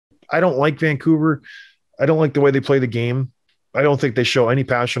I don't like Vancouver. I don't like the way they play the game. I don't think they show any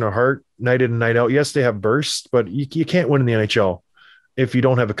passion or heart night in and night out. Yes, they have bursts, but you can't win in the NHL if you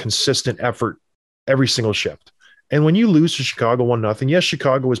don't have a consistent effort every single shift. And when you lose to Chicago 1-0, yes,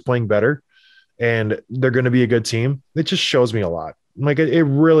 Chicago is playing better and they're going to be a good team. It just shows me a lot. Like it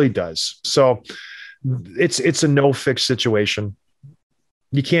really does. So it's a no fix situation.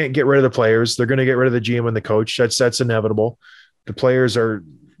 You can't get rid of the players. They're going to get rid of the GM and the coach. That's inevitable. The players are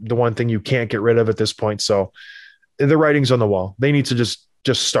the one thing you can't get rid of at this point. So the writing's on the wall. They need to just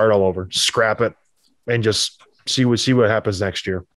start all over, scrap it, and just see what happens next year.